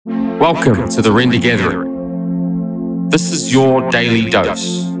Welcome to the Render Gathering. This is your daily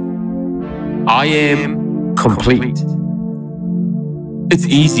dose. I am complete. It's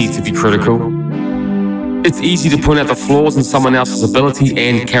easy to be critical. It's easy to point out the flaws in someone else's ability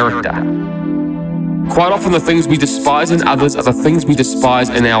and character. Quite often the things we despise in others are the things we despise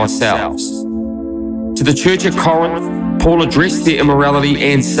in ourselves. To the church at Corinth, Paul addressed their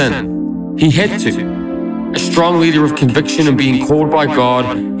immorality and sin. He had to. A strong leader of conviction and being called by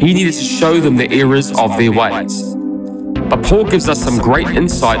God, he needed to show them the errors of their ways. But Paul gives us some great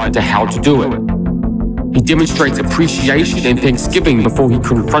insight into how to do it. He demonstrates appreciation and thanksgiving before he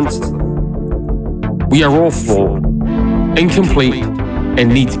confronts them. We are all flawed, incomplete, and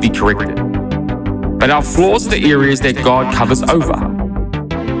need to be corrected. But our flaws are the areas that God covers over.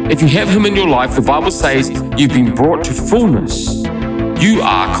 If you have him in your life, the Bible says you've been brought to fullness. You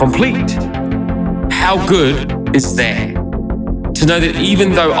are complete. How good is that? To know that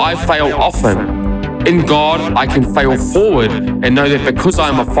even though I fail often, in God I can fail forward and know that because I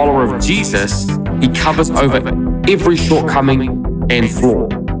am a follower of Jesus, he covers over every shortcoming and flaw.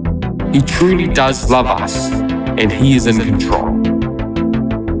 He truly does love us, and he is in control.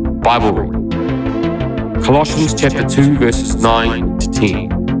 Bible reading. Colossians chapter 2, verses 9 to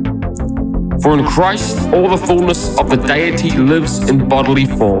 10. For in Christ all the fullness of the deity lives in bodily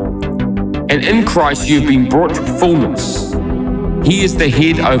form. And in Christ you have been brought to fullness. He is the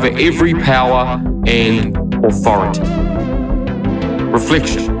head over every power and authority.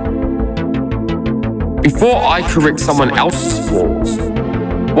 Reflection. Before I correct someone else's flaws,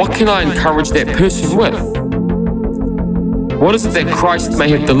 what can I encourage that person with? What is it that Christ may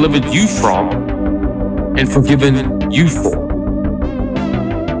have delivered you from and forgiven you for?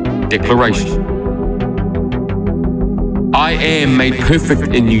 Declaration. I am made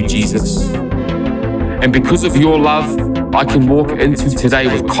perfect in you, Jesus. And because of your love, I can walk into today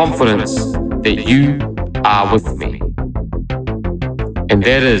with confidence that you are with me. And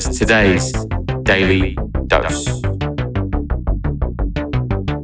that is today's Daily Dose.